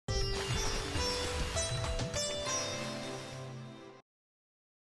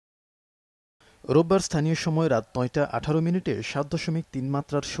রোববার স্থানীয় সময় রাত ৯টা ১৮ মিনিটে ৭.৩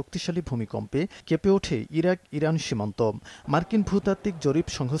 মাত্রার শক্তিশালী ভূমিকম্পে কেঁপে ওঠে ইরাক-ইরান সীমান্ত। মার্কিন ভূতাত্ত্বিক জরিপ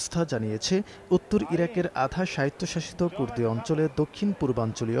সংস্থা জানিয়েছে, উত্তর ইরাকের আধা স্বায়ত্তশাসিত কুর্দি অঞ্চলের দক্ষিণ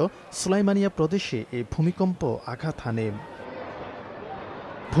পূর্বাঞ্চলীয় সুলাইমানিয়া প্রদেশে এই ভূমিকম্প আঘাত হানে।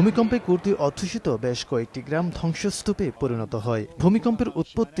 ভূমিকম্পে কুর্দি অধ্যুষিত বেশ কয়েকটি গ্রাম ধ্বংসস্তূপে পরিণত হয়। ভূমিকম্পের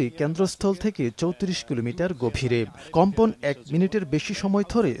উৎপত্তি কেন্দ্রস্থল থেকে ৩৪ কিলোমিটার গভীরে। কম্পন ১ মিনিটের বেশি সময়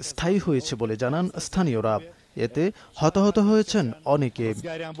ধরে স্থায়ী হয়েছে বলে জানান স্থানীয়রা। এতে হতাহত হয়েছেন অনেকে।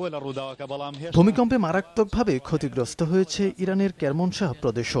 ভূমিকম্পে মারাত্মকভাবে ক্ষতিগ্রস্ত হয়েছে ইরানের কেরমনশাহ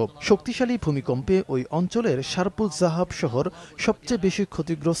প্রদেশও। শক্তিশালী ভূমিকম্পে ওই অঞ্চলের শারপুল জাহাব শহর সবচেয়ে বেশি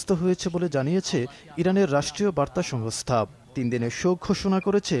ক্ষতিগ্রস্ত হয়েছে বলে জানিয়েছে ইরানের রাষ্ট্রীয় বার্তা সংস্থা। ৩ দিনের শোক ঘোষণা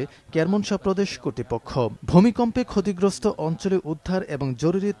করেছে কেরমনশাহ প্রদেশ কর্তৃপক্ষ। ভূমিকম্পে ক্ষতিগ্রস্ত অঞ্চলে উদ্ধার এবং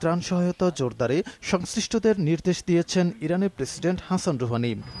জরুরি ত্রাণ সহায়তা জোরদারে সংশ্লিষ্টদের নির্দেশ দিয়েছেন ইরানের প্রেসিডেন্ট হাসান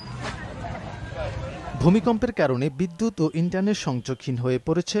রুহানি। ভূমিকম্পের কারণে বিদ্যুৎ ও ইন্টারনেট সংযোগহীন হয়ে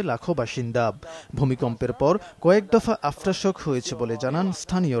পড়েছে লাখো বাসিন্দা। ভূমিকম্পের পর কয়েক দফা আফটারশক হয়েছে বলে জানান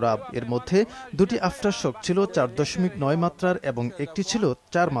স্থানীয়রা। এর মধ্যে ২টি আফটারশক ছিল ৪.৯ মাত্রার এবং একটি ছিল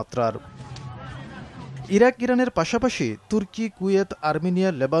 ৪ মাত্রার। ইরাক ইরানের পাশাপাশি তুর্কি, কুয়েত,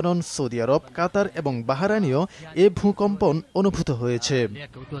 আর্মেনিয়া, লেবানন, সৌদি আরব, কাতার এবং বাহরাইনেও এ ভূকম্পন অনুভূত হয়েছে।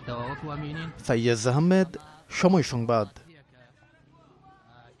 ফাইয়াজ আহমেদ, সময় সংবাদ।